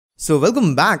So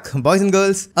welcome back boys and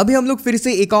girls. अभी हम लोग फिर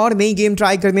से एक और नई गेम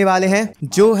ट्राई करने वाले हैं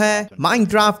जो है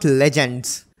माइनक्राफ्ट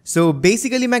लेजेंड्स। सो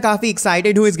बेसिकली मैं काफी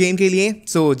एक्साइटेड हूँ इस गेम के लिए।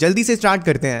 सो जल्दी से स्टार्ट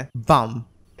करते हैं। बम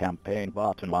Campaign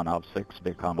button 1 of 6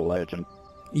 become a legend.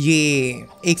 ये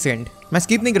एक सेकंड मैं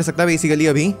स्किप नहीं कर सकता बेसिकली।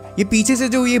 अभी ये पीछे से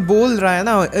जो ये बोल रहा है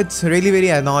ना, it's really very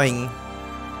annoying.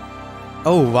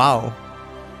 Oh wow,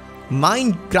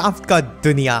 Minecraft का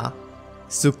दुनिया,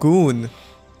 सुकून,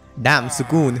 डैम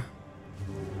सुकून।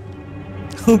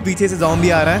 पीछे से ज़ॉम्बी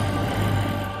आ रहा है।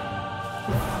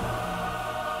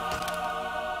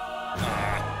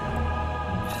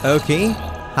 ओके,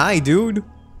 हाय डूड।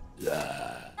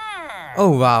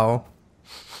 ओह वाओ,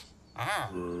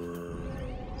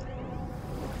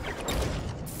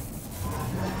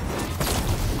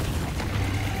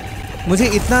 मुझे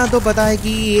इतना तो पता है कि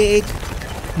ये एक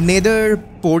नेदर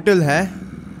पोर्टल है।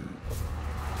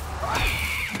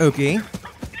 ओके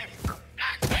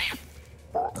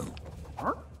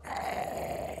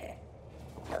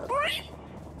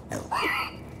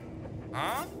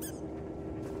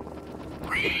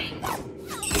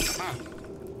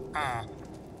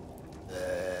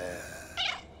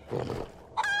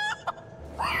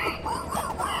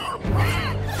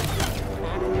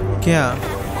क्या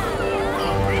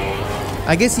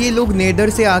आई गेस ये लोग नेदर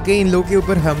से आके इन लोग के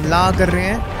ऊपर हमला कर रहे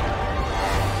हैं।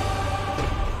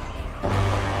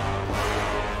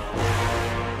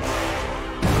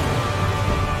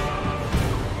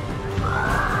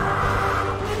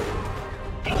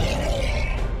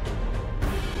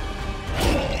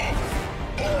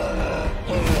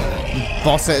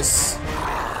 बॉसेस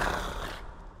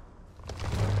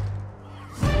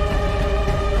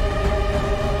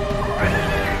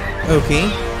ओके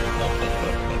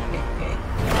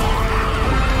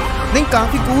नहीं,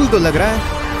 काफी कूल तो लग रहा है।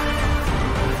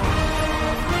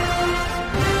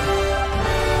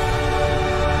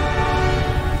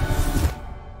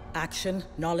 Action,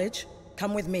 knowledge,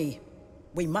 come with me.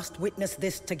 We must witness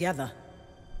this together.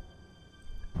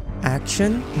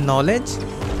 Action, knowledge.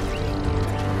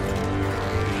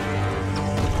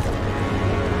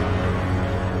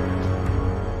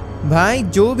 भाई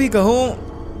जो भी कहो,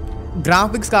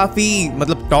 ग्राफिक्स काफी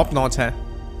मतलब टॉप नॉच है।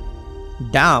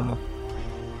 डैम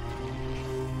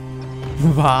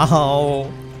वाओ,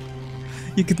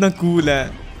 ये कितना कूल है।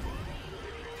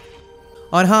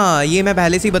 और हाँ, ये मैं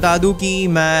पहले से ही बता दूं कि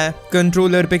मैं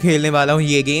कंट्रोलर पे खेलने वाला हूँ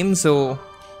ये गेम। सो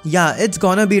या it's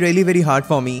gonna be really very hard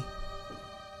for me.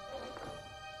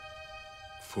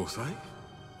 Forsyth?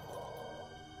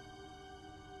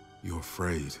 You're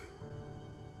afraid.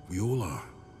 We all are.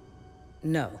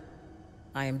 No,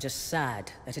 I am just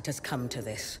sad that it has come to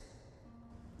this.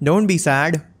 Don't be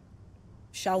sad.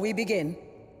 Shall we begin?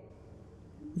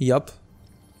 Yup.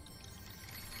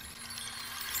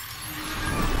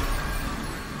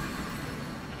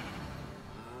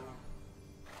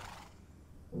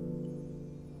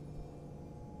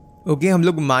 Okay, हम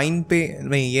लोग mine पे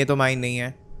नहीं, ये तो mine नहीं है,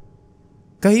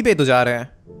 कहीं पे तो जा रहे हैं।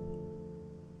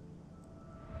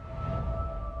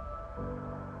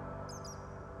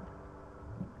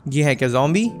 ये है क्या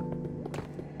zombie?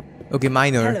 Okay,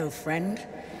 minor. Hello, friend.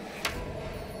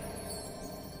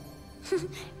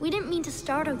 We didn't mean to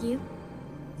startle you.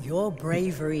 Your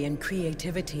bravery and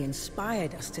creativity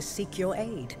inspired us to seek your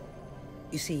aid.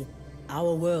 You see,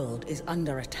 our world is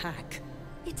under attack.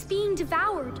 It's being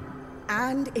devoured.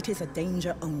 And it is a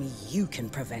danger only you can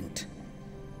prevent.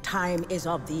 Time is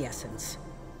of the essence.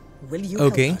 Will you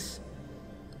help us?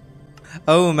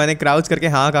 Oh, मैंने crouch करके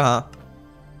हाँ कहा।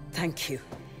 Thank you.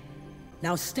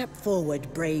 Now step forward,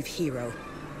 brave hero,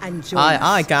 and join us.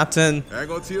 Aye, Captain.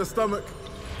 Hang on to your stomach.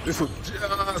 This will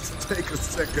just take a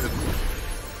second.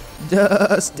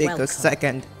 Just take Welcome. a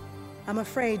second. I'm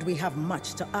afraid we have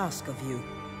much to ask of you.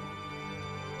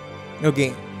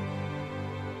 Okay.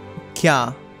 क्या?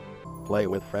 Play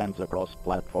with friends across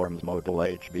platforms. Modal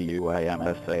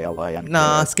HBUAMSALIN. ना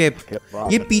skip.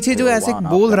 ये पीछे जो ऐसे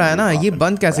बोल रहा है ना, ये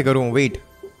बंद कैसे करूँ? Wait.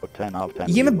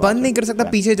 ये मैं बंद नहीं कर सकता।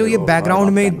 पीछे जो ये बैकग्राउंड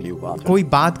में कोई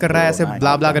बात कर रहा है ऐसे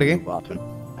ब्ला ब्ला करके।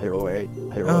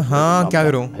 हाँ, क्या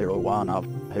करूँ?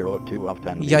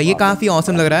 या ये काफी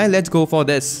ऑसम लग रहा है। Let's go for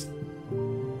this.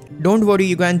 Don't worry,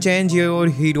 you can change your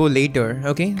hero letter.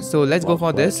 Okay, so let's go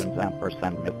for this.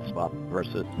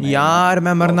 यार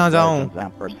मैं मर ना जाऊं।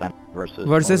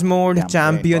 Versus mode,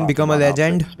 champion become a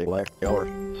legend.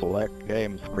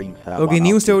 Okay,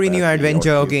 new story, new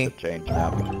adventure. Okay,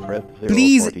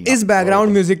 please इस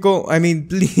background music को, I mean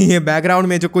ये background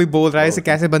में जो कोई बोल रहा है इसे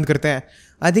कैसे बंद करते हैं?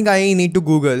 I think I need to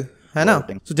Google, है ना?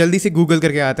 तो जल्दी से गूगल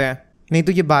करके आते हैं, नहीं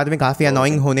तो ये बाद में काफी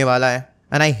अनोइंग होने वाला है।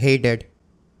 And I hate it.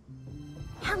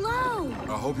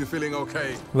 Hello. Hope you're feeling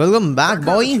okay. Welcome back, That kind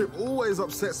boy. of trip always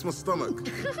upsets my stomach.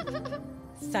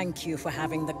 Thank you for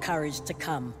having the courage to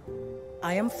come.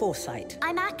 I am Foresight.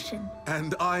 I'm Action.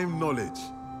 And I'm Knowledge.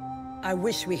 I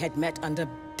wish we had met under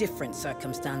different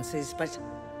circumstances, but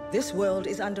this world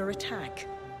is under attack,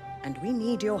 and we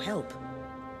need your help.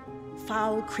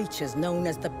 Foul creatures known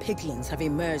as the Piglins have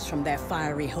emerged from their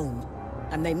fiery home,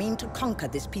 and they mean to conquer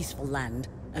this peaceful land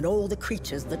and all the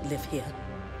creatures that live here.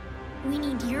 We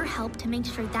need your help to make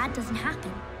sure that doesn't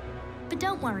happen. But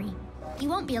don't worry, you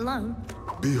won't be alone.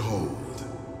 Behold.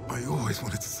 I always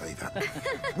wanted to say that.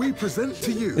 We present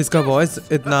to you. इसका voice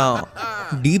इतना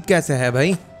deep कैसे है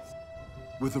भाई?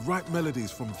 With the right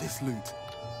melodies from this loot,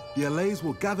 the LAs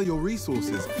will gather your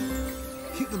resources,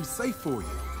 keep them safe for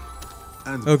you,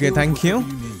 and Okay, build thank you.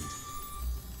 whatever need.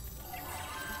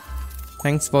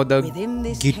 Thanks for the Within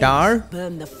this guitar. haze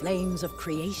burn the flames of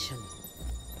creation.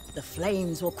 The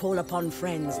flames will call upon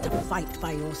friends to fight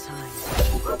by your side.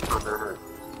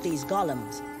 These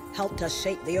golems helped us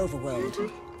shape the overworld,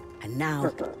 and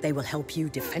now they will help you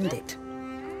defend it.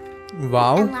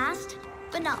 Wow. And last,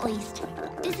 but not least,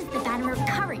 this is the banner of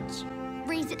courage.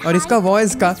 Raise it और इसका high,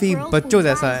 voice and this काफी world बच्चों will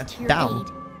जैसा rise है. to your Damn. aid.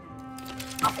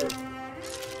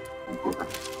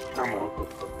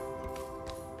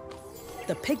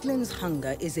 The Piglins'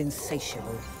 hunger is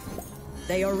insatiable.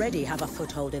 They already have a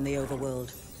foothold in the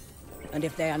overworld. And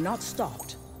if they are not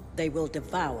stopped, they will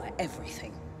devour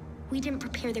everything. We didn't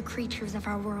prepare the creatures of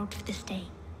our world for this day.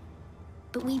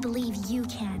 But we believe you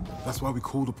can. That's why we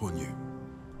called upon you.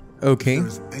 Okay. If there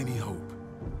is any hope,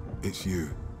 it's you.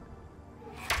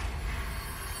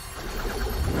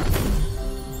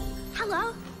 Hello?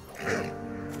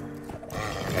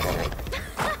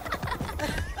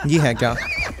 ये है क्या?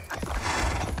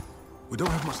 We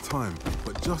don't have much time,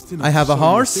 but just enough I have to a show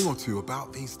you horse. thing or two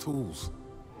about these tools.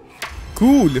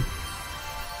 Cool.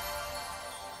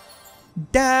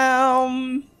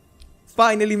 Damn.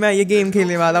 Finally मैं ये game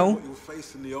खेलने वाला हूँ. What you'll face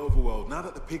in the overworld now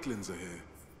that the piglins are here.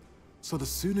 So the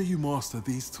sooner you master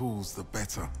these tools, the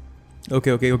better.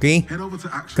 Okay, okay, okay. Head over to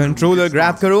action. Controller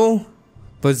grab करो.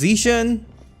 Position.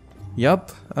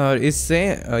 Yup. और इससे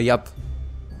yup.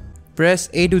 Press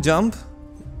A to jump.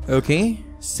 Okay.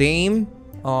 Same.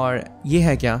 और ये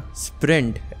है क्या?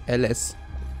 Sprint. LS.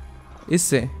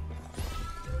 इससे.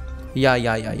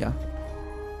 या.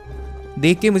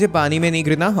 देख के मुझे पानी में नहीं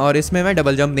गिरना और इसमें मैं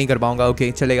डबल जंप नहीं कर पाऊंगा.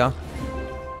 ओके चलेगा.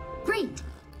 Great.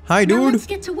 Hi Now dude. let's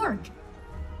get to work.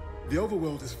 The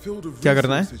overworld is filled with क्या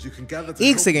करना है? resources you can gather to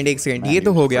एक help सेकेंड ये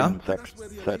तो हो गया.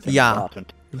 या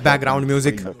बैकग्राउंड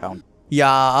म्यूजिक.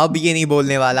 या अब ये नहीं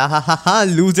बोलने वाला. हा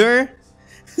लूजर.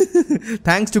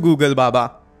 थैंक्स टू गूगल बाबा.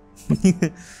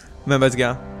 मैं बच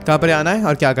गया. कहाँ पर आना है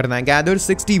और क्या करना है? Gather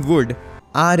 60 would.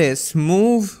 RS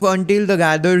move until the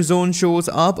gather zone shows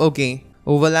up. Okay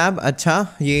overlap. अच्छा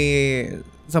ये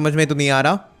समझ में तो नहीं आ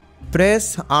रहा.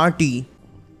 Press RT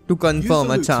to Use the confirm.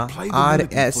 loot अच्छा to play the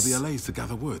melody RS. for the LAs to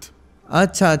gather wood.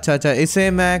 अच्छा इसे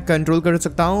मैं कंट्रोल कर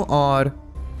सकता हूँ. और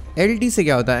LT से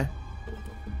क्या होता है?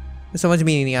 समझ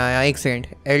में ही नहीं आया. एक सेकंड.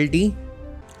 LT.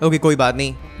 ओके कोई बात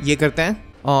नहीं. ये करते हैं.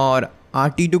 और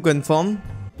RT टू कंफर्म.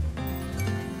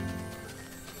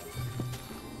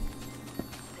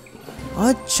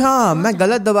 अच्छा मैं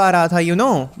गलत दबा रहा था.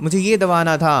 मुझे ये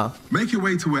दबाना था. Make your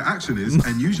way to where action is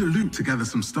and use your loot to gather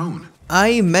some stone.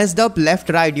 I messed up left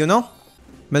right.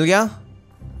 मिल गया.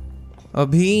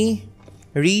 अभी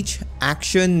reach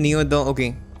action near the.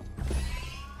 Okay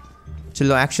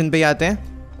चलो एक्शन पे आते हैं.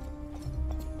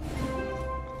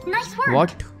 Nice work.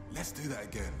 What? Let's do that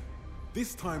again.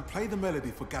 This time play the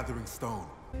melody for gathering stone.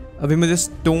 अभी मुझे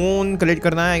stone collect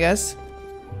करना है. I guess.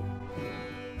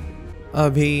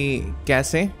 अभी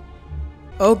कैसे?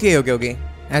 ओके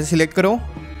ऐसे सिलेक्ट करो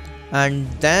and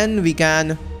then we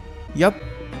can. Yup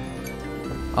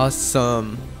awesome.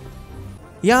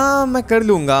 या मैं कर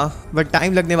लूंगा बट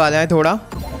टाइम लगने वाला है थोड़ा.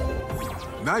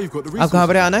 Now you've got the अब कहाँ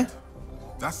पर resources. आना है?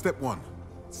 That's step 1.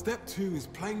 Step 2 is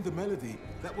playing the melody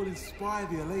that will inspire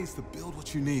the LAs to build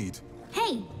what you need.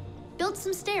 Hey, build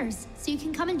some stairs so you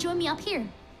can come and join me up here.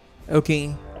 Okay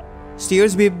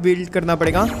stairs भी build करना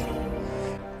पड़ेगा.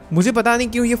 मुझे पता नहीं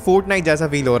क्यों ये Fortnite जैसा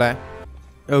feel हो रहा है.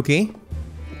 Okay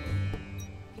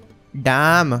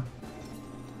dam.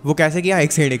 वो कैसे किया?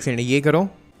 एक सेकंड ये करो.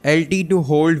 LT to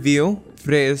hold view.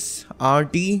 Press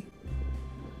RT.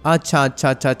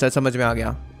 अच्छा समझ में आ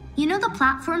गया. You know the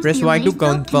platforms Press the Y to arrays built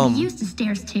can confirm. be used as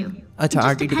stairs too. अच्छा, It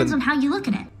just RT to depends on how you look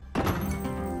at it.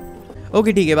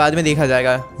 Okay ठीक है बाद में देखा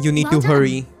जाएगा. You need Well to done.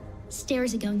 hurry.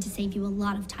 Stairs are going to save you a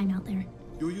lot of time out there.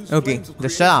 You'll use Okay, flames of just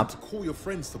creation shut up. to call your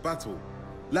friends to battle.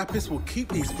 Lapis will keep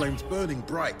these flames burning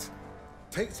bright.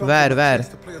 Take Where?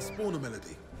 to play a spawner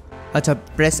melody. अच्छा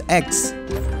press x,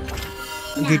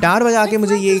 guitar बजा के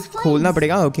मुझे ये खोलना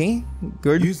पड़ेगा। Okay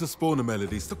good. Use the spawner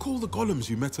melodies to call the golems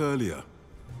you met earlier.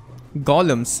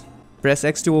 Golems. Press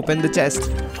X to open the chest.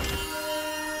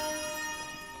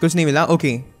 कुछ नहीं मिला।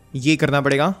 ओके ये करना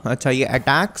पड़ेगा। अच्छा ये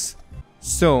अटैक्स,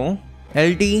 सो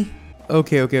LT,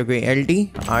 okay okay okay LT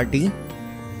RT,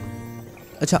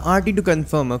 अच्छा RT टू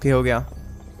कंफर्म। ओके हो गया।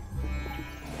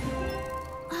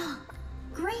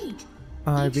 Great.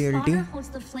 RB Each LT, spawner holds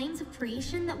the flames of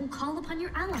creation that will call upon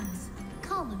your allies.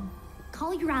 Call them.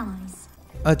 Call your allies.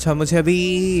 अच्छा मुझे अभी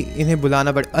इन्हें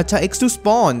बुलाना पड़, अच्छा X to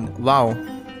spawn. Wow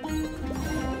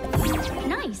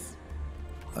Nice.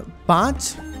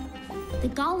 5। The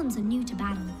golems are new to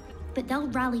battle, but they'll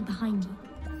rally behind you.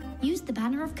 Use the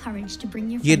banner of courage to bring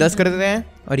your ये 10 friends कर over. देते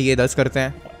हैं और ये 10 करते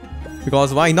हैं,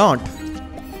 because why not.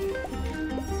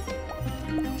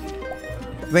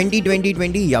 20 20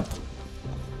 20। Yup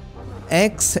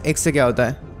X से क्या होता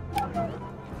है?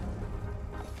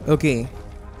 Okay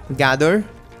gather,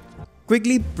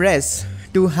 quickly press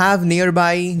to have near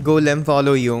by golem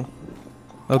follow you.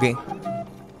 Okay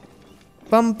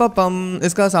पम पम पम,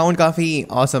 इसका साउंड काफी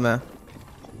ऑसम है।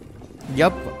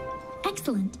 Yup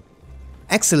Excellent.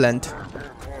 Excellent.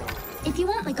 If you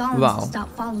want the golems Wow. to stop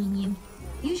following you,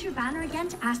 use your banner again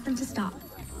to ask them to stop.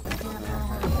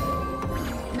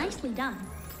 Nicely done.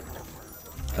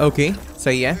 Okay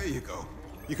सही है। There you go.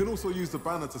 You can also use the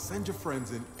banner to send your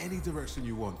friends in any direction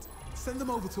you want. Send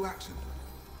them over to action.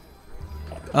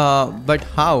 But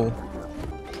how,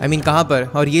 I mean कहाँ पर?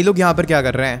 और ये लोग यहाँ पर क्या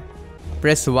कर रहे हैं?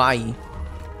 Press Y.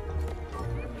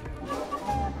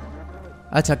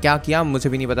 अच्छा क्या किया मुझे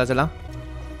भी नहीं पता चला।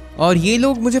 और ये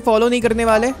लोग मुझे फॉलो नहीं करने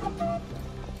वाले।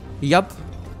 Yup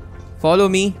follow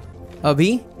me. अभी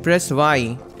प्रेस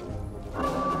वाई।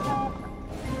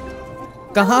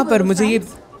 कहाँ पर मुझे ये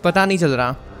पता नहीं चल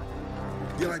रहा।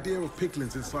 The idea of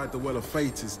piglins inside the Well of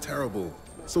Fate is terrible.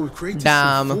 So we've created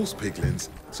Damn. some false piglins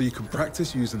so you can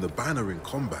practice using the banner in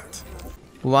combat.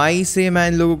 Y से मैं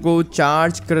इन लोगों को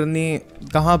चार्ज करने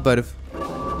कहाँ पर?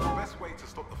 The best way to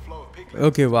stop the flow of piglins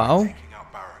Okay, is by wow. taking out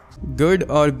barracks. Good.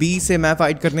 और B से मैं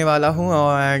फाइट करने वाला हूँ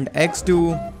and X to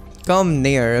come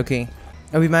near. Okay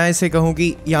अभी मैं इसे कहूँ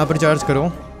कि यहाँ पर चार्ज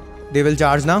करो, दे विल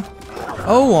चार्ज ना।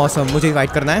 ओह ऑसम, मुझे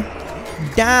फाइट करना है।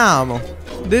 Dam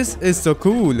this is so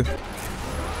cool.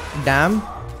 Dam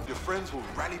Your friends will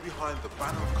rally behind the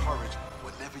banner of courage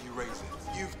whenever you raise it.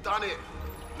 You've done it!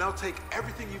 Now take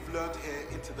everything you've learned here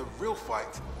into the real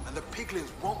fight, and the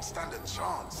piglins won't stand a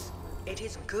chance. It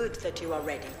is good that you are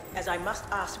ready, as I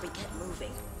must ask we get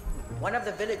moving. One of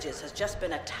the villages has just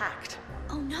been attacked.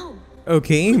 Oh no.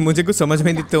 Okay मुझे कुछ समझ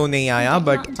में तो नहीं आया,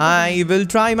 but I will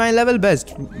try my level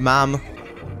best ma'am.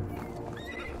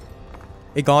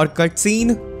 एक और cut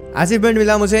scene. Achievement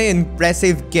मिला मुझे,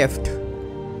 impressive gift.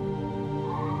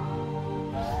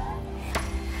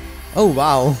 Oh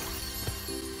wow.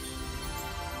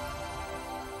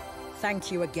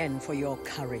 Thank you again for your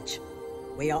courage.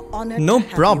 We are honored No to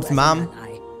have props, you as ma'am. an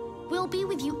ally. We'll be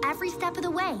with you every step of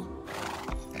the way.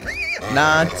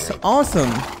 That's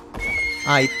awesome.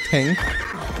 I think.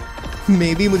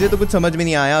 Maybe मुझे तो कुछ समझ में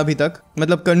नहीं आया अभी तक,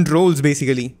 मतलब कंट्रोल्स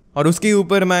बेसिकली, और उसके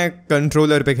ऊपर मैं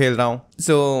कंट्रोलर पे खेल रहा हूँ।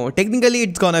 So technically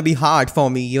it's gonna be hard for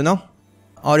me you know.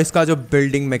 और इसका जो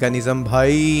बिल्डिंग मैकेनिज्म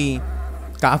भाई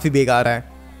काफी बेकार है।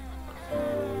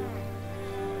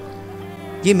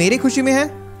 ये मेरी खुशी में है।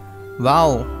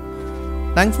 Wow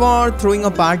thanks for throwing a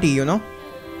party you know.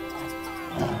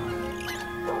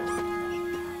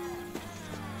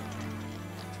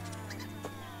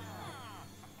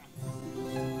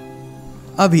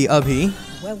 अभी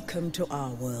Welcome to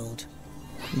our world.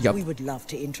 Yup. We would love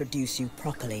to introduce you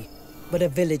properly, but a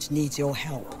village needs your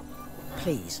help.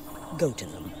 Please, go to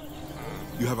them.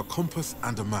 You have a compass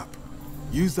and a map.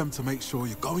 Use them to make sure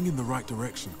you're going in the right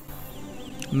direction.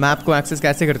 Map को access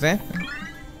कैसे करते हैं?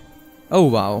 Oh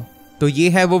wow, तो ये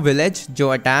है वो village जो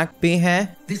attack पे है।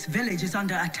 This village is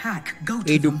under attack. Go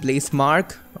to A to them. Place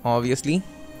mark, obviously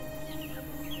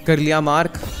कर लिया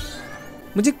मार्क।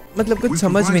 मुझे मतलब कुछ We've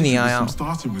समझ में provided नहीं you with आया। some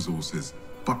starting resources,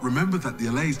 but remember that the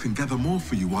allays can gather more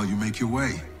for you while you make your way.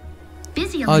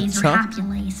 Busy allays or अच्छा। happy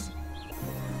allays?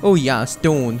 ओह या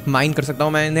स्टोन माइन कर सकता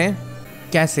हूँ मैं इन्हें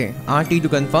कैसे? RT to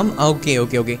confirm. Okay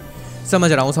okay okay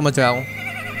समझ रहा हूँ।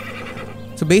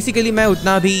 सो बेसिकली मैं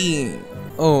उतना भी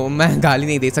मैं गाली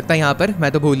नहीं दे सकता यहाँ पर,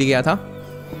 मैं तो भूल ही गया था।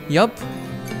 Yup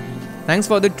thanks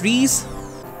for the trees.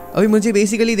 अभी मुझे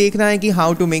बेसिकली देखना है कि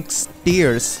हाउ टू मेक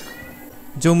स्टेयर्स,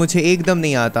 जो मुझे एकदम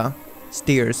नहीं आता।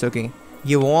 स्टेयर्स ओके,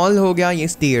 ये वॉल हो गया, ये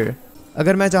स्टेयर।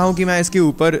 अगर मैं चाहूँ कि मैं इसके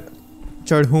ऊपर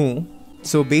चढ़ूँ,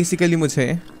 सो बेसिकली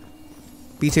मुझे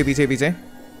पीछे पीछे पीछे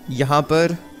यहाँ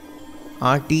पर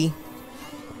RT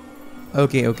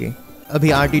ओके ओके, अभी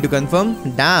RT टू कंफर्म।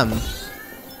 डैम,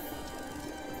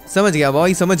 समझ गया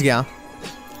बॉय, समझ गया।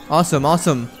 Awesome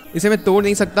awesome. इसे मैं तोड़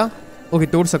नहीं सकता? ओके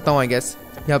तोड़ सकता हूँ आई गेस।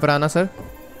 यहाँ पर आना सर।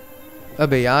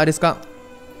 अबे यार इसका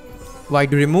Y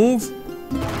to remove.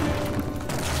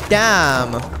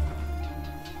 Dam,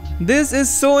 this is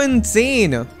so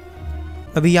insane.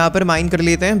 अभी यहाँ पर माइन कर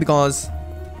लेते हैं because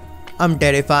I am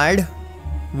terrified.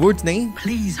 Woods नहीं।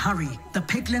 Please hurry. The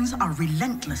piglins are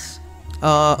relentless.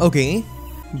 Okay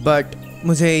but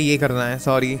मुझे ये करना है,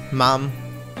 सॉरी मैम।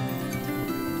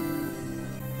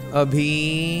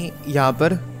 अभी यहाँ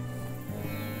पर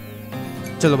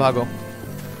चलो भागो।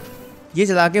 ये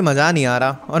चला के मज़ा नहीं आ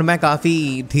रहा और मैं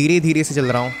काफ़ी धीरे धीरे से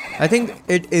चल रहा हूँ। I think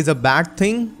it is a bad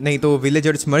thing, नहीं तो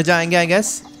विलेजर्स मर जाएंगे आई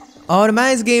गेस। और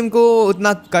मैं इस गेम को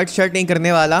उतना कट शट नहीं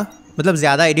करने वाला, मतलब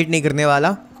ज़्यादा एडिट नहीं करने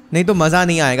वाला, नहीं तो मज़ा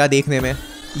नहीं आएगा देखने में।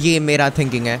 ये मेरा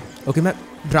थिंकिंग है। ओके मैं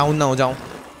ड्राउन ना हो जाऊँ।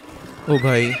 ओ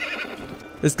भाई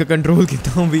इसका कंट्रोल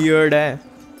कितना वियर्ड है।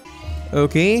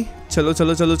 ओके चलो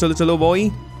चलो चलो चलो चलो बॉय।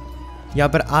 यहाँ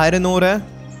पर आयरन ओर है।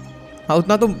 हाँ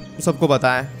उतना तो सबको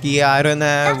पता है कि ये आयरन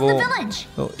है। वो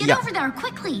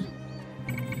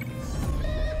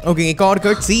ओके एक और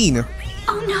कट सीन।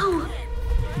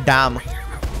 डैम,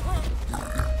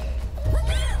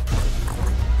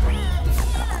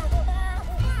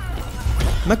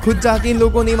 मैं खुद जाके इन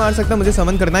लोगों को नहीं मार सकता, मुझे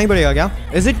समन करना ही पड़ेगा क्या?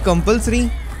 Is it compulsory?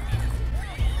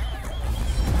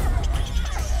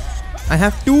 I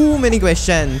have to many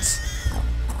questions.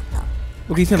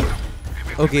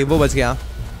 Okay वो बच गया।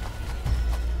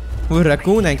 वो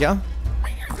रकून है क्या?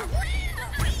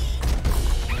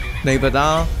 नहीं पता।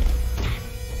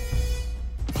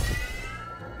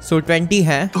 सो 20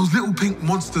 है। Those little pink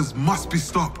monsters must be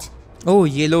stopped. ओह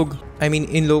ये लोग, I mean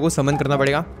इन लोगों को समन करना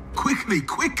पड़ेगा। Quickly,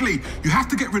 quickly! You have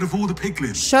to get rid of all the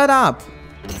piglins. Shut up!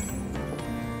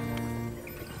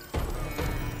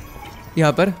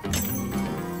 यहाँ पर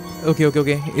ओके ओके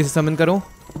ओके इसे समन करो।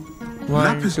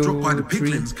 Lapis dropped by the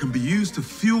piglins can be used to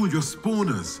fuel your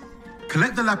spawners.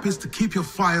 Collect the lapis to keep your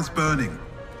fires burning.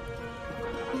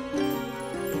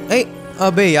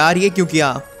 अबे यार ये क्यों किया?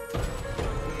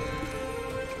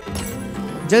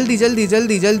 जल्दी जल्दी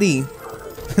जल्दी जल्दी।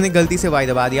 मैंने गलती से वाई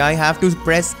दबा दिया। I have to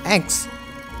press X.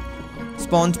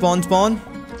 Spawn spawn spawn.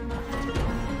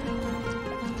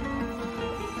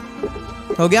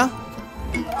 हो गया?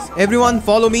 Everyone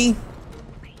follow me.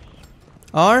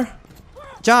 और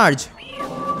charge.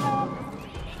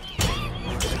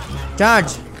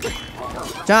 Charge.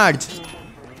 Charge.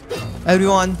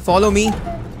 Everyone follow me.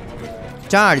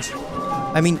 Charge.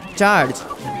 I mean charge.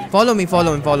 Follow me,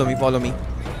 follow me, follow me, follow me.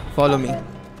 Follow me.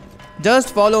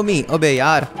 Just follow me. अबे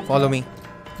यार follow me.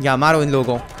 या मारो इन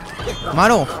लोगों को।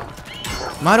 मारो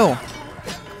मारो।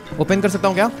 ओपन कर सकता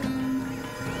हूँ क्या?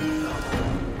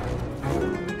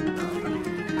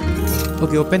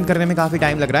 ओके ओपन करने में काफी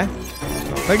टाइम लग रहा है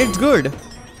बट इट्स गुड।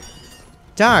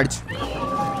 चार्ज।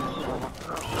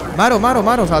 मारो मारो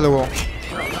मारो सालों को।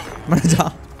 मर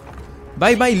जा।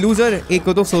 Bye bye loser. एक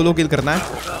को तो सोलो किल करना है।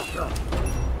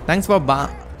 थैंक्स फॉर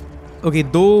ओके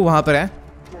दो वहां पर है।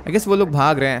 आई गेस वो लोग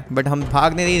भाग रहे हैं बट हम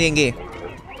भागने नहीं देंगे।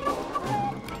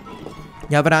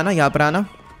 यहाँ पर आना, यहाँ पर आना।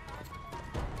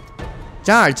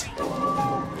 चार्ज।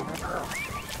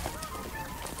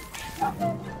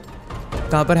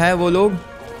 कहाँ पर है वो लोग?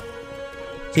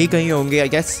 ठीक कहीं होंगे आई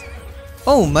गेस।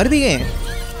 ओह मर भी गए।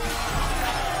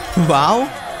 वाओ।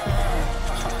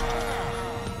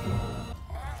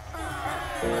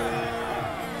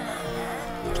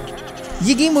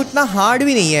 ये गेम उतना हार्ड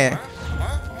भी नहीं है,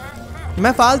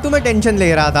 मैं फालतू में टेंशन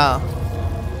ले रहा था।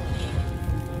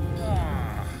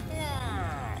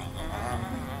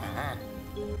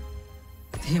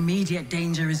 The immediate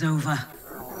danger is over,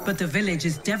 but the village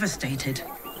is devastated.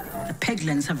 The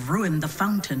piglins have ruined the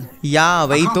fountain. या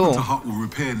वही तो। A carpenter hut will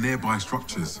repair nearby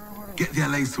structures. Get the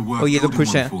LAs to work. ये लोग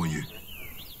खुश हैं। For you.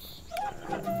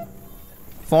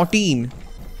 14।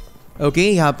 ओके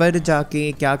यहाँ पर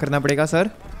जाके क्या करना पड़ेगा सर?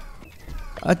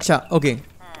 अच्छा okay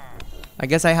I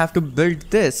guess I have to build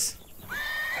this.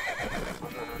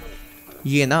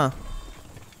 ये ना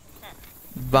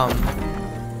बम।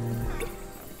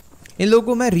 इन लोगों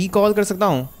को मैं रिकॉल कर सकता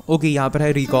हूँ। ओके यहाँ पर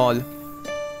है रिकॉल।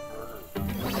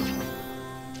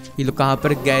 ये लोग कहाँ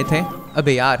पर गए थे?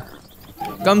 अबे यार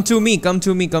come to me, come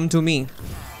to me, come to me.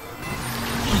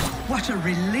 What a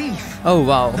relief. Oh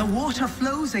wow. The water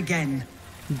flows again.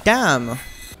 Damn.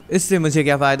 इससे मुझे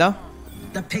क्या फायदा?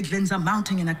 The piglins are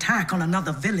mounting an attack on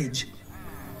another village.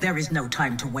 There is no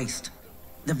time to waste.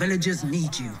 The villagers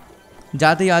need you.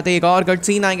 जाते जाते एक और cut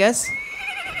scene I guess.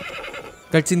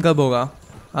 Cut scene कब होगा?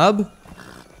 अब?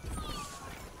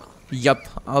 यप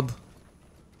अब।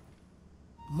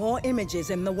 More images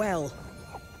in the well.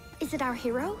 Is it our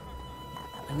hero?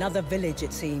 Another village,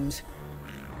 it seems.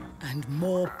 And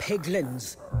more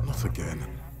piglins. Not again.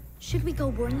 Should we go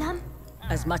warn them?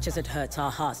 As much as it hurts our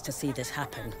hearts to see this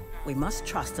happen, we must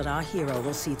trust that our hero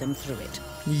will see them through it.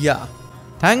 Yeah.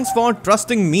 Thanks for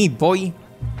trusting me, boy.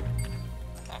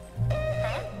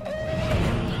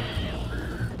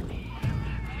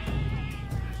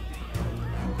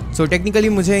 So technically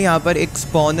मुझे यहाँ पर एक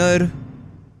spawner.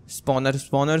 You can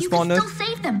still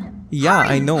save them. Yeah,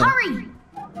 Hurry, I know. Hurry!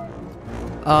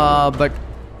 But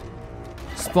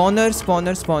spawner.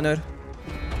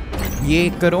 ये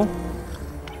एक करो,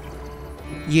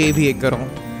 ये भी एक करो,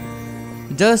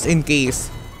 just in case.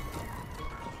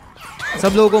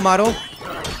 सब लोगों को मारो.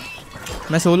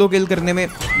 मैं सोलो किल करने में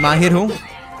माहिर हूँ.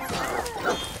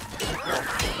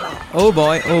 Oh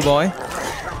boy.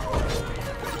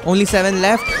 Only 7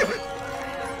 left.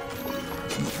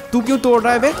 तू क्यों तोड़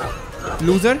रहा है बे?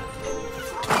 Loser.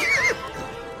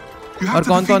 और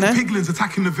कौन है? Piglins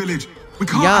attacking the village. We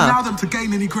can't Yeah. allow them to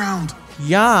gain any ground.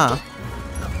 Yeah.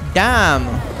 Damn.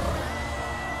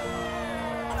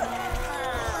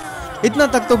 इतना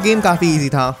तक तो गेम काफी इजी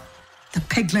था. The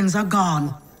piglins are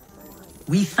gone.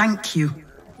 We thank you.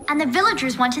 And the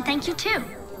villagers want to thank you too.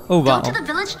 Oh wow. Go to the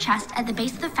village chest at the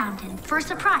base of the fountain for a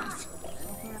surprise.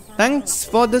 Thanks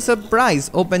for the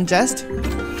surprise. Open chest.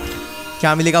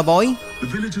 क्या मिलेगा boy? The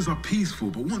villagers are peaceful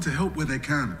but want to help where they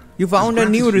can. You found As a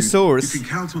new gratitude, resource. You can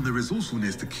count on their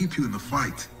resourcefulness to keep you in the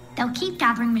fight. They'll keep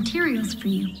gathering materials for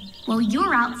you while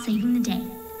you're out saving the day.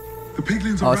 The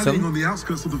piglins are Awesome. rallying on the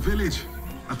outskirts of the village.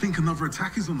 I think another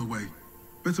attack is on the way.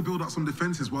 Better build up some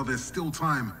defenses while there's still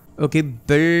time. Okay,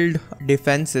 build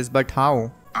defenses, but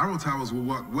how? Arrow towers will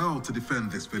work well to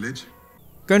defend this village.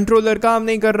 Controller काम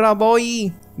नहीं कर रहा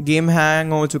boy. Game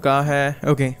hang हो चुका है.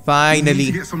 Okay, We need finally.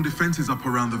 to get some defenses up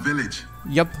around the village.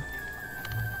 Yup.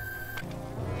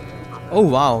 Oh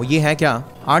wow, ये है क्या?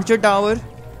 Archer tower,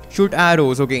 shoot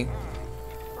arrows. Okay.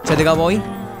 चलेगा boy.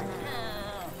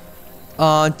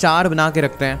 4 बना के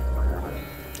रखते हैं.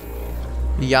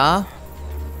 Yeah.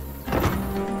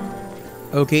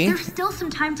 Okay. There's still some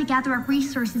time to gather up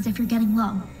resources if you're getting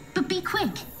low. But be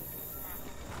quick.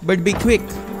 But be quick.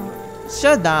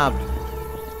 Shut up.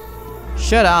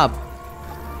 Shut up.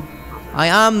 I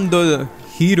am the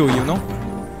hero, you know.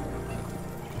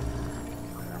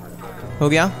 हो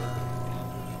गया.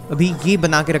 अभी ये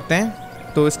बना के रखते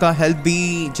हैं तो इसका हेल्थ भी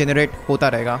जनरेट होता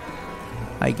रहेगा,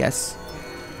 I guess.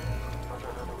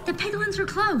 The piglins are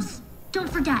close.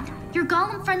 Don't forget, your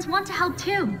golem friends want to help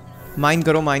too. Mine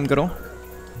करो.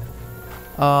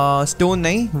 स्टोन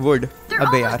नहीं, वुड. They're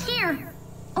अबे यार, almost here.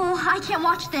 Oh, I can't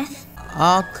watch this.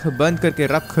 आँख बंद करके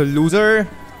रख loser.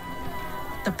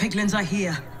 The piglins are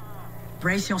here.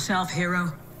 Brace yourself,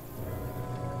 hero.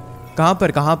 कहाँ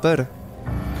पर?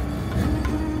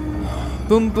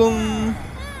 Boom.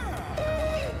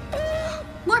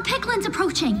 More piglins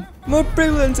approaching. More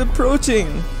piglins approaching.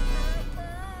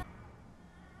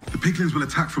 The piglins will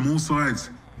attack from all sides,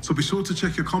 so be sure to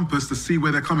check your compass to see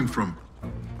where they're coming from.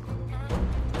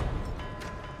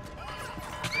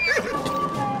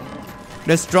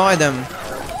 Destroy them.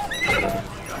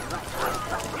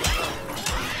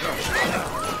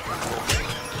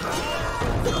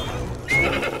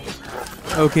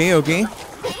 Okay.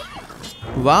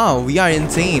 Wow, we are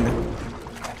insane.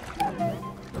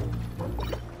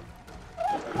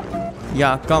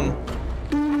 Yeah, come.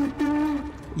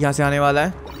 यहाँ से आने वाला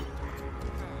है.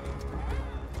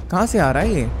 कहाँ से आ रहा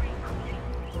है ये?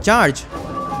 Charge.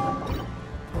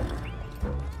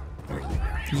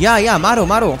 या मारो.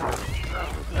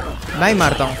 मैं ही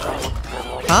मारता हूँ.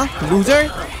 हाँ, लूजर.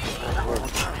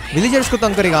 विलेजर्स को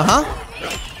तंग करेगा. हाँ,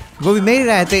 वो भी मेरे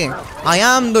रहते. I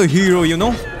am the hero, you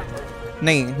know.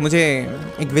 नहीं, मुझे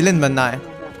एक विलेन बनना है.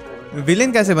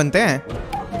 विलेन कैसे बनते हैं?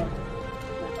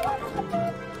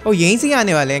 ओ, यहीं से ही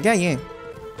आने वाले हैं क्या ये?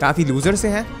 काफी लूजर से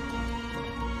हैं.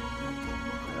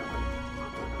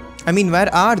 I mean, where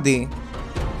are they?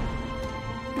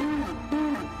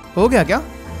 हो गया क्या?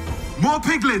 More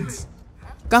piglins!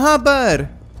 कहाँ पर?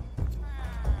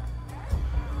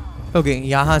 ओके,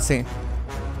 यहाँ से.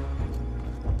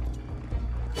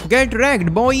 Get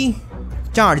wrecked, boy.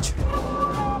 Charge.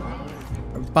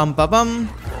 Pum.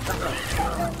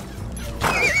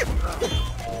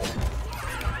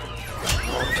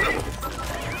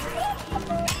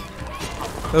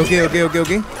 Okay.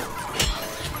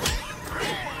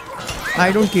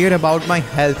 I don't care about my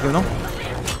health, you know.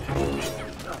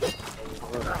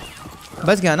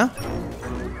 बच गया ना?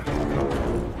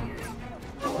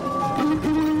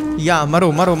 या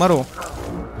मरो.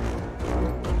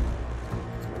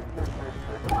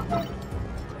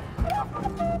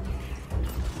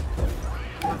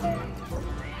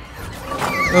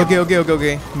 ओके ओके ओके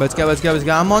ओके, बच गया बच गया बच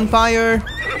गया। I am on fire.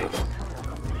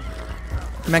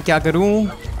 मैं क्या करूं?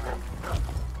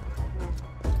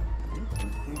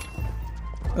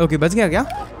 ओके बच गया क्या?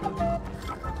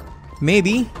 May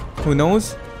be, who knows.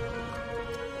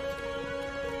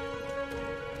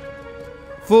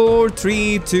 4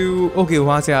 3 2। Okay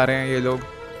वहां से आ रहे हैं ये लोग।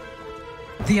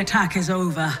 The attack is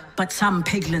over, but some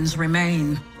piglins remain.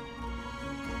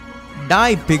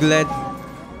 Die piglet।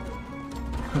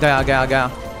 गया गया गया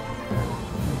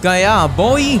गया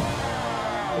बॉय।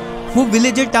 वो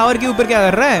विलेजर टावर के ऊपर क्या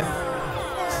कर रहा है?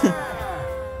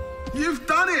 You've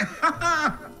done it!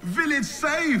 Village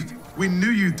saved! We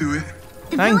knew you'd do it.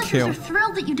 The Thank villagers you. are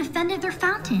thrilled that you defended their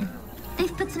fountain.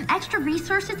 They've put some extra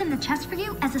resources in the chest for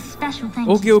you as a special thank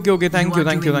you. Okay okay okay, thank you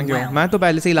thank you thank you. मैं तो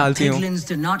पहले से ही लालची हूँ। Piglins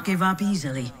do not give up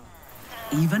easily.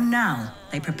 Even now,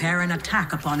 they prepare an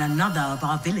attack upon another of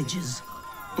our villages.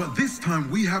 But this time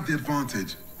we have the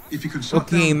advantage. If you can shut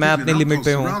Okay, down मैं the अपने piglin limit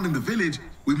पे outposts हूँ। surrounding the village,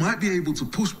 we might be able to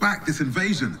push back this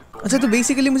invasion. अच्छा तो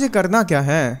basically मुझे करना क्या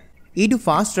है? E to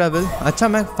fast travel। अच्छा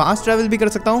मैं फास्ट ट्रैवल भी कर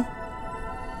सकता हूँ।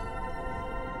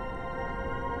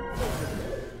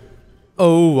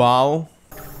 ओह वाओ,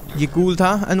 ये कूल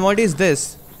था। And what is this?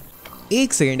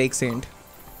 एक second.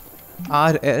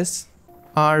 RS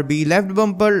RB, left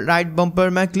bumper right bumper.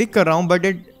 मैं क्लिक कर रहा हूँ बट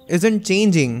इट इजंट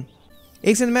चेंजिंग।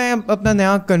 एक सेकंड, मैं अपना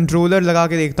नया कंट्रोलर लगा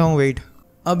के देखता हूँ। वेट,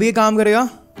 अब ये काम करेगा?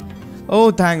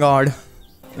 Oh thank God.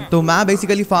 तो मैं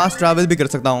बेसिकली फास्ट ट्रैवल भी कर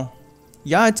सकता हूँ।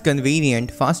 या इट्स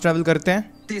कन्वीनियंट। फास्ट ट्रैवल करते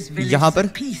This हैं village यहाँ is पर।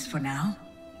 at peace for now.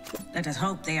 Let us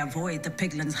hope they avoid the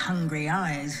piglins' hungry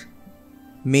eyes.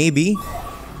 May be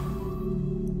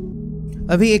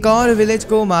अभी एक और विलेज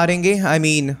को मारेंगे। आई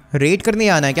मीन रेड करने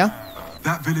आना है क्या?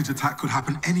 That village attack could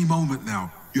happen any moment now.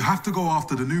 You have to go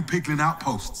after the new piglin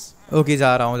outposts. Okay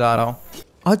जा रहा हूँ।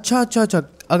 अच्छा,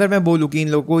 अगर मैं बोलूँ कि इन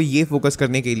लोगों को ये फोकस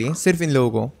करने के लिए, सिर्फ इन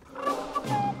लोगों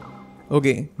को।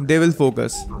 Okay they will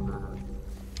focus.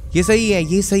 ये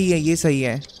सही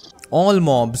है। ऑल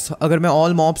मॉब्स, अगर मैं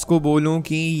ऑल मॉब्स को बोलूँ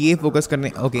कि ये फोकस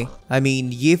करने, ओके आई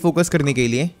मीन ये फोकस करने के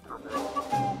लिए।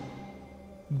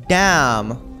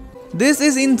 Dam, this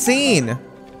is insane.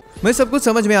 मुझे सब कुछ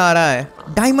समझ में आ रहा है।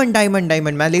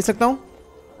 डायमंड मैं ले सकता हूँ?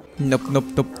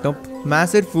 नप। मैं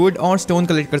सिर्फ वुड और स्टोन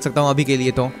कलेक्ट कर सकता हूँ अभी के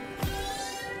लिए तो।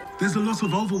 There's a lot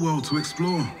of overworld to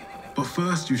explore, but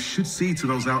first you should see to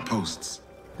those outposts.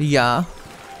 या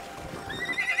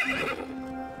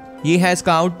ये है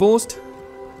इसका आउटपोस्ट।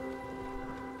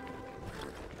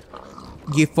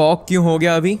 ये फॉग क्यों हो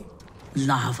गया अभी?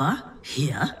 Lava?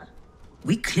 Here?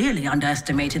 We clearly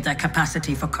underestimated their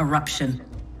capacity for corruption.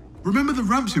 Remember the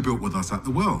ramps you built with us at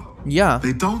the well? Yeah.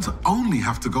 They don't only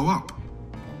have to go up.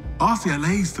 Ask the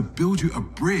LAs to build you a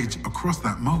bridge across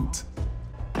that moat.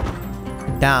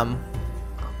 Dam,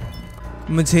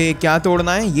 मुझे क्या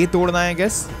तोड़ना है? ये तोड़ना है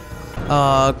guess.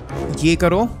 ये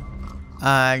करो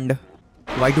and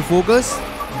Y to focus,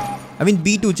 I mean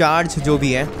B to charge, जो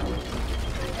भी है।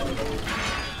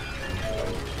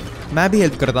 मैं भी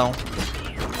हेल्प करता हूँ।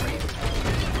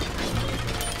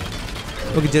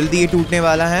 ओके जल्दी ये टूटने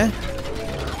वाला है।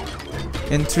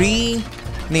 इन 3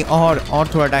 नहीं, और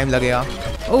थोड़ा टाइम लगेगा।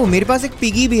 ओह मेरे पास एक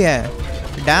पिगी भी है।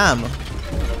 डैम,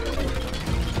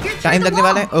 टाइम लगने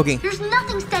वाला है। Okay There's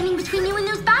nothing standing between you and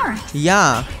those barracks. या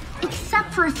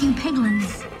Except for a few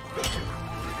piglins.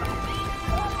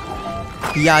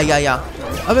 या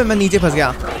अबे मैं नीचे फंस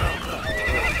गया।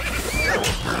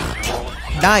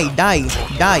 डाई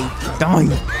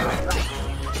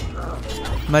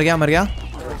मर गया।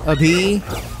 अभी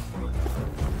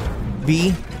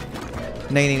बी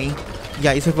नहीं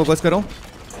या इसे फोकस करो।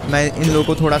 मैं इन लोगों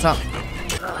को थोड़ा सा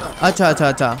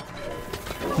अच्छा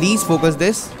प्लीज फोकस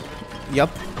दिस।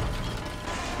 यप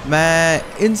मैं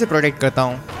इनसे प्रोटेक्ट करता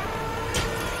हूँ।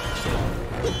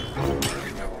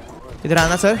 इधर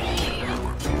आना सर,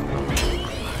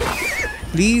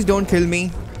 प्लीज डोंट किल मी।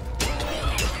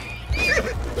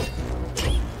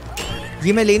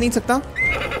 ये मैं ले नहीं सकता।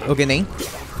 ओके नहीं,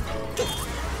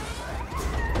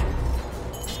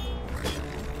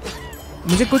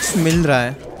 मुझे कुछ मिल रहा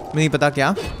है, मुझे नहीं पता क्या।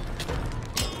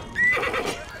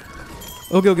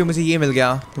 ओके मुझे ये मिल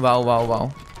गया। वाओ।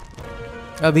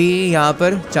 अभी यहाँ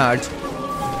पर चार्ज।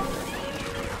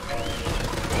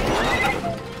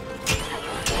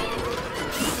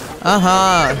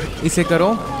 हाँ इसे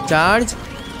करो चार्ज।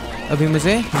 अभी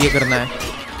मुझे ये करना है।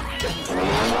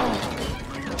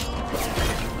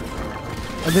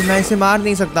 अभी मैं इसे मार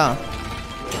नहीं सकता।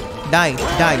 डाई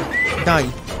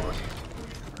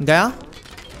गया।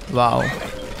 वाओ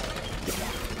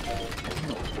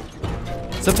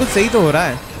सब कुछ सही तो हो रहा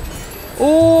है।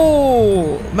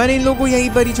 ओह मैंने इन लोगों को यहीं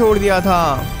पर ही छोड़ दिया था।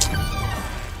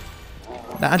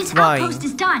 That's This why. outpost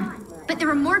is done, but there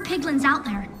are more piglins out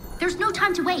there. There's no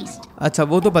time to waste. अच्छा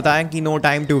वो तो पता है कि नो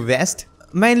टाइम टू वेस्ट।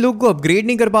 मैं इन लोग को अपग्रेड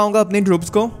नहीं कर पाऊंगा अपने ट्रूप्स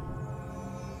को।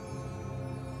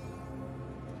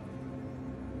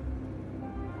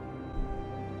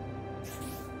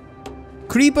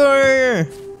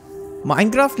 क्रीपर।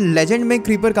 माइनक्राफ्ट लेजेंड में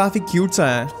क्रीपर काफी क्यूट सा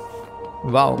है।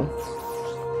 Wow.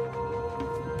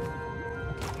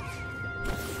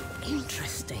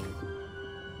 Interesting.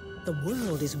 The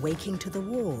world is waking to the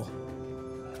war.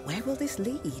 Where will this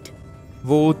lead?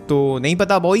 वो तो नहीं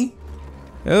पता बॉय।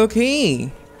 ओके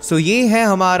सो ये है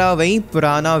हमारा वही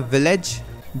पुराना विलेज।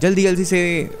 जल्दी जल्दी से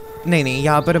नहीं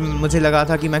यहाँ पर मुझे लगा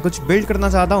था कि मैं कुछ बिल्ड करना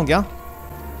चाहता हूँ क्या।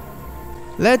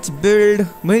 Let's build.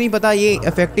 मुझे नहीं पता ये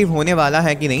इफेक्टिव होने वाला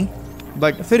है कि नहीं,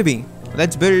 बट फिर भी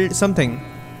लेट्स बिल्ड समथिंग।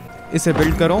 इसे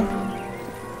बिल्ड करो।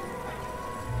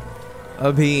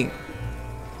 अभी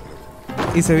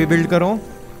इसे भी बिल्ड करो।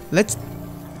 लेट्स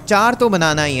 4 तो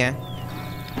बनाना ही है।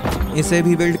 इसे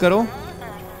भी बिल्ड करो।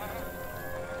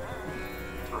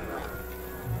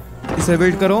 इसे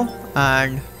बिल्ड करो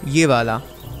एंड ये वाला,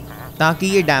 ताकि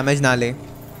ये डैमेज ना ले।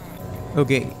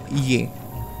 ओके ये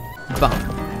बम।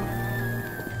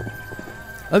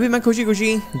 अभी मैं खुशी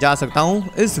खुशी जा सकता हूँ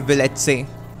इस विलेज से।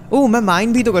 ओह मैं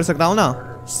माइन भी तो कर सकता हूँ ना।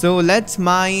 So let's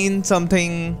mine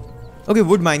something. Okay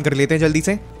would mine कर लेते हैं जल्दी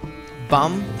से।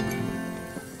 बम।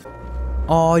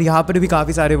 और यहाँ पर भी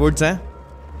काफ़ी सारे वुड्स हैं।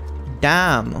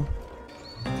 डैम।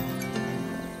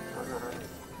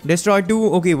 डिस्ट्रॉय 2।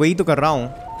 ओके वही तो कर रहा हूँ।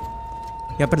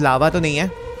 यहाँ पर लावा तो नहीं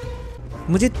है।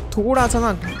 मुझे थोड़ा सा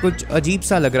ना कुछ अजीब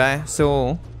सा लग रहा है।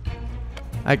 सो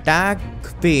अटैक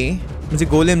पे मुझे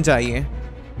गोलेम चाहिए।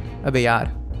 अबे यार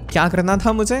क्या करना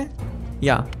था मुझे।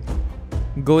 या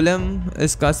गोलेम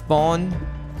इसका स्पॉन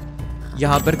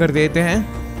यहाँ पर कर देते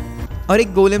हैं और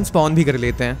एक गोलेम स्पॉन भी कर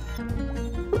लेते हैं।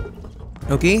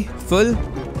 Okay full.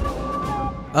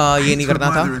 ये नहीं करना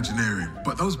था।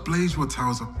 But those Blazewell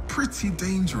towers are pretty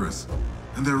dangerous,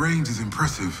 and their range is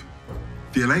impressive.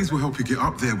 The allays will help you get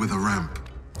up there with a ramp.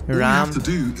 All you have to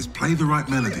do is play the right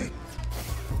melody.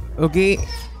 Okay.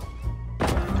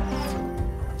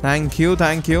 Thank you,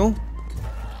 thank you.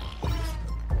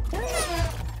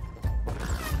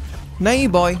 नहीं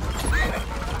boy,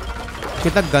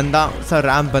 कितना गंदा सा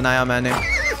ramp बनाया मैंने।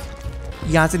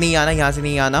 यहाँ से नहीं आना, यहाँ से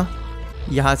नहीं आना,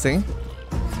 यहाँ से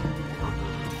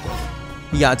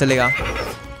यहाँ चलेगा।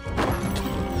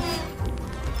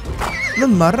 मैं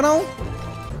मर रहा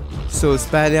हूँ। सो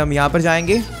पहले हम यहाँ पर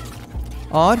जाएंगे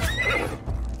और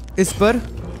इस पर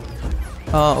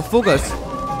फोकस।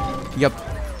 यप।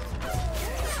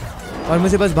 और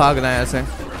मुझे बस भागना है ऐसे।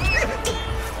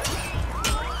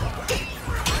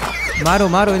 मारो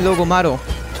मारो इन लोगों को मारो।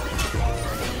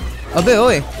 अबे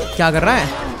ओए क्या कर रहा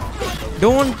है।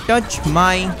 Don't touch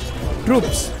my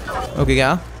troops. Okay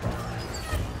क्या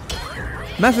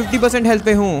मैं 50% हेल्थ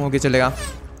पे हूँ। ओके चलेगा।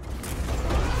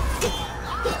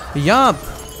 यहाँ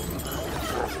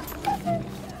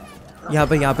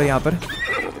पर यहाँ पर यहाँ पर।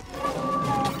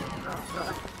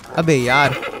 अबे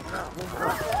यार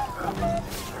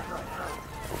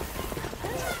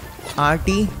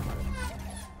आरटी।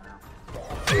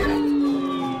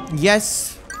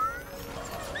 यस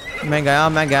मैं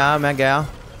गया।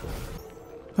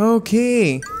 ओके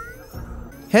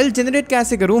हेल्थ जनरेट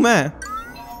कैसे करूं मैं।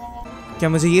 क्या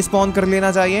मुझे ये स्पॉन कर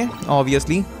लेना चाहिए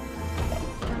ऑब्वियसली।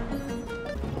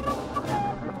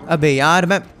 अबे यार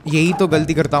मैं यही तो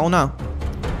गलती करता हूँ ना।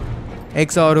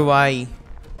 एक्स और वाई।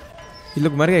 ये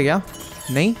लोग मर गए क्या।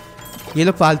 नहीं ये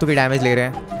लोग फालतू के डैमेज ले रहे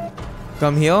हैं।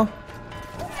 कम हियर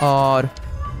और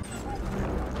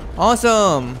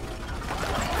ऑसम।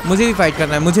 मुझे भी फाइट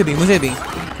करना है। मुझे भी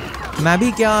मैं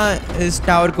भी क्या इस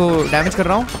टावर को डैमेज कर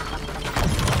रहा हूँ।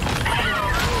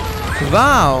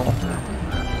 वाओ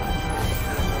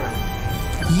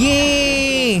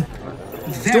ये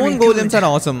stone golems are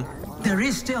awesome. There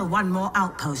is still one more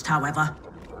outpost, however.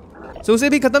 So उसे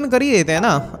भी खत्म कर ही देते हैं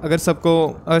ना अगर सब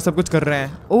कुछ कर रहे हैं।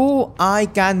 Oh, I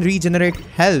can regenerate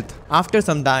health after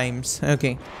some times.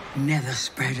 Okay. Nether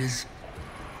spreaders.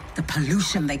 The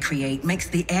pollution they create makes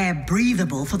the air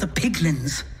breathable for the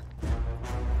piglins.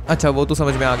 अच्छा वो तो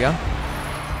समझ में आ गया।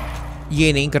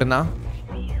 ये नहीं करना।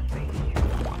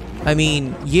 I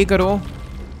mean ये करो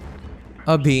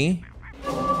अभी।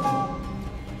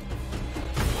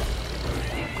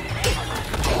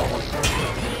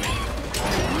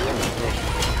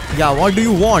 Yeah, what do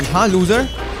you want, huh, loser?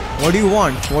 What do you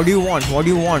want?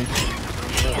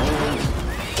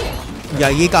 या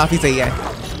ये काफी सही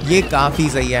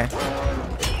है।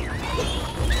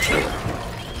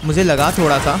 मुझे लगा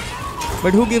थोड़ा सा,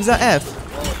 but who gives a F?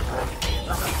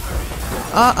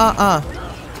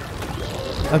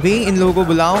 अभी इन लोगों को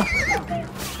बुलाओ।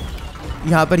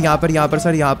 यहाँ पर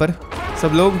सर, यहाँ पर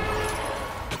सब लोग।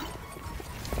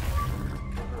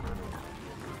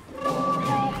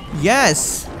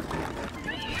 Yes,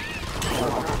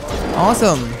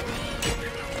 awesome.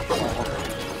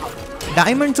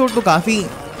 डायमंड सोड तो काफी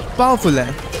पावरफुल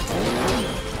है।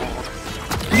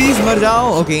 प्लीज मर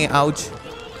जाओ। Okay, ouch,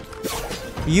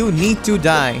 you need to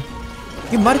die.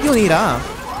 ये मर क्यों नहीं रहा?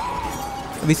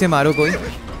 अब इसे मारो कोई।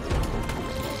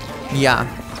 या,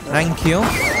 थैंक यू।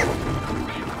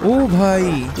 ओ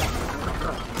भाई,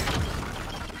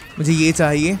 मुझे ये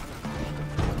चाहिए।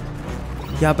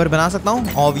 यहाँ पर बना सकता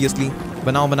हूँ? ऑब्वियसली,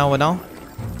 बनाओ बनाओ बनाओ।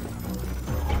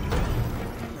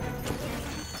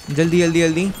 जल्दी जल्दी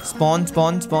जल्दी, स्पॉन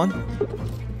स्पॉन स्पॉन।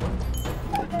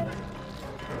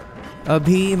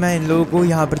 अभी मैं इन लोगों को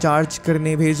यहाँ पर चार्ज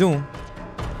करने भेजूँ।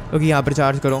 ओके, यहाँ पर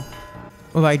चार्ज करो।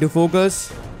 Y to focus.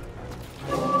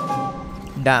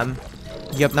 डैम,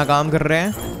 ये अपना काम कर रहे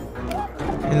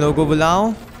हैं। इन लोगों को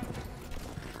बुलाओ।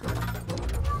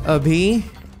 अभी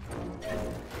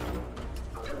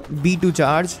B2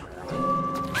 चार्ज।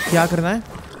 क्या करना है?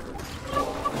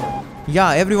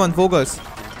 या एवरीवन फोकस।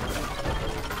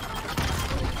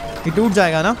 ये टूट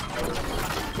जाएगा ना?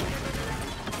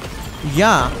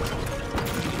 या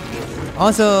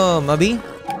ऑसम। अभी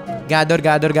गैदर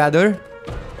गैदर गैदर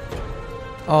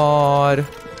और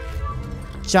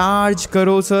चार्ज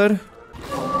करो सर।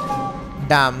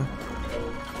 डैम,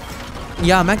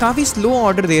 या मैं काफी स्लो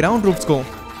ऑर्डर दे रहा हूँ ट्रूप्स को।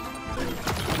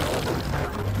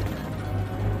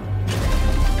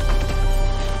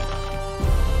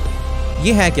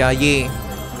 ये है क्या? ये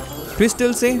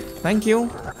क्रिस्टल से, thank you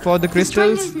for the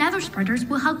crystals.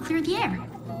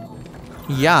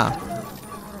 या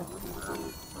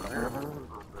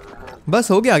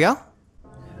बस हो गया क्या?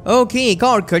 ओके, एक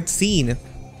और cut scene.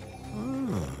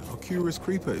 Our curious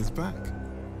creeper is back,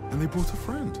 and they brought a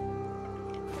friend.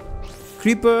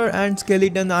 Creeper and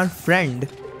skeleton are friend.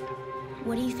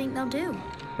 What do you think they'll do?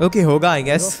 Okay, होगा I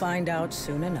guess. We'll find out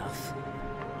soon enough.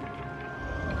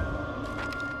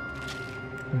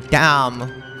 Damn.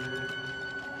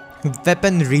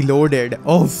 Weapon reloaded.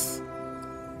 Oof.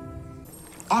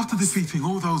 After defeating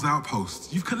all those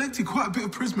outposts, you've collected quite a bit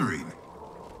of prismarine.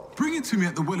 Bring it to me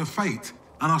at the Well of Fate,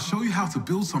 and I'll show you how to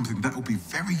build something that will be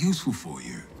very useful for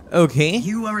you. Okay.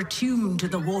 You are attuned to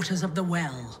the waters of the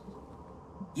well.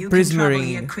 You can Prismarine.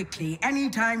 travel here quickly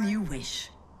anytime you wish.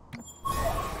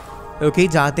 Okay,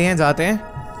 जाते हैं।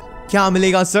 क्या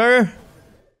मिलेगा sir?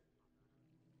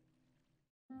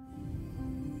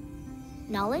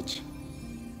 Knowledge?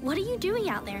 What are you doing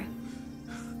out there?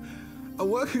 I'm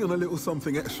working on a little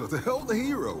something extra to help the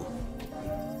hero.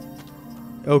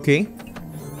 Okay.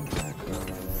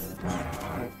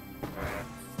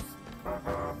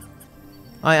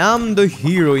 I am the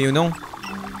hero, you know.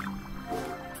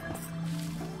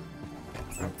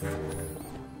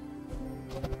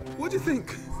 What do you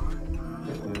think?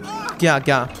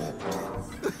 क्या?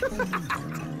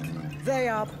 They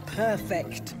are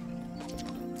perfect.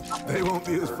 They won't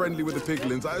be as friendly with the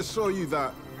piglins, I assure you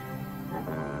that.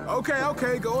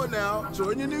 Okay, go on now.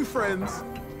 Join your new friends.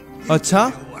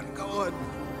 अच्छा, Go on.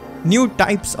 new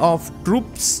types of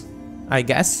troops, I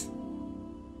guess.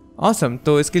 Awesome.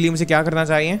 तो इसके लिए मुझे क्या करना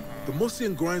चाहिए? The mossy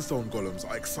and grindstone golems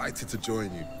are excited to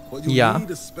join you, but you'll Yeah.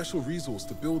 need a special resource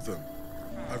to build them.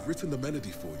 I've written the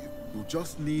melody for you. You'll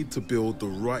just need to build the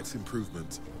right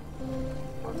improvement.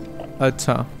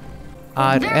 अच्छा,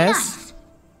 Very RS. nice.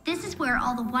 This is where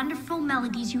all the wonderful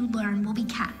melodies you learn will be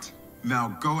kept. Now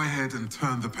go ahead and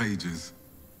turn the pages.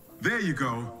 There you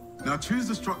go. Now choose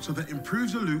the structure that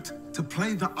improves your lute to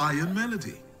play the iron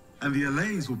melody, and the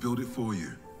allays will build it for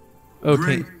you. Okay.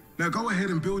 Great. Now go ahead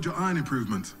and build your iron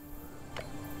improvement.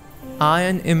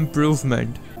 Iron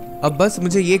improvement. अब बस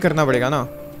मुझे ये करना पड़ेगा ना?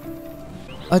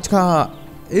 अच्छा,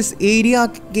 इस area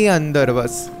के अंदर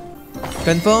बस.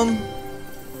 Confirm.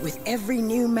 With every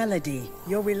new melody,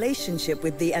 your relationship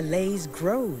with the allays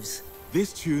grows.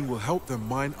 This tune will help them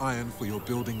mine iron for your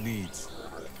building needs.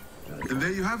 And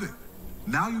there you have it.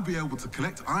 Now you'll be able to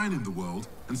collect iron in the world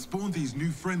and spawn these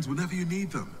new friends whenever you need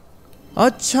them.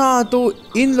 अच्छा, तो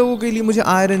इन लोगों के लिए मुझे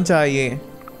iron चाहिए.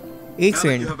 एक Now that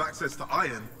you second. have access to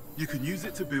iron, you can use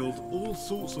it to build all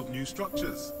sorts of new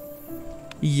structures.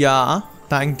 Yeah,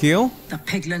 thank you. The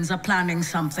piglins are planning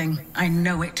something. I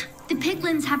know it. The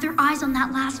piglins have their eyes on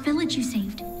that last village you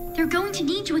saved. They're going to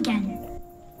need you again.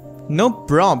 No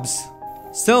probs.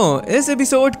 So, इस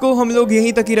episode को हम लोग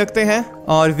यहीं तक ही रखते हैं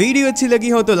और video अच्छी लगी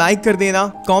हो तो लाइक कर देना,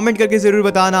 कमेंट करके जरूर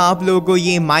बताना आप लोगों को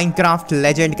ये माइनक्राफ्ट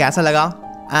लेजेंड कैसा लगा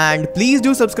and please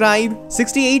do subscribe.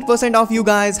 68% of you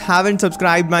guys haven't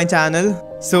subscribed my channel,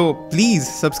 so please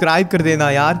subscribe कर देना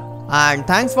यार. And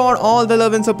thanks for all the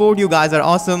love and support. You guys are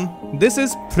awesome. This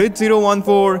is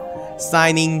Prit014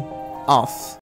 signing off.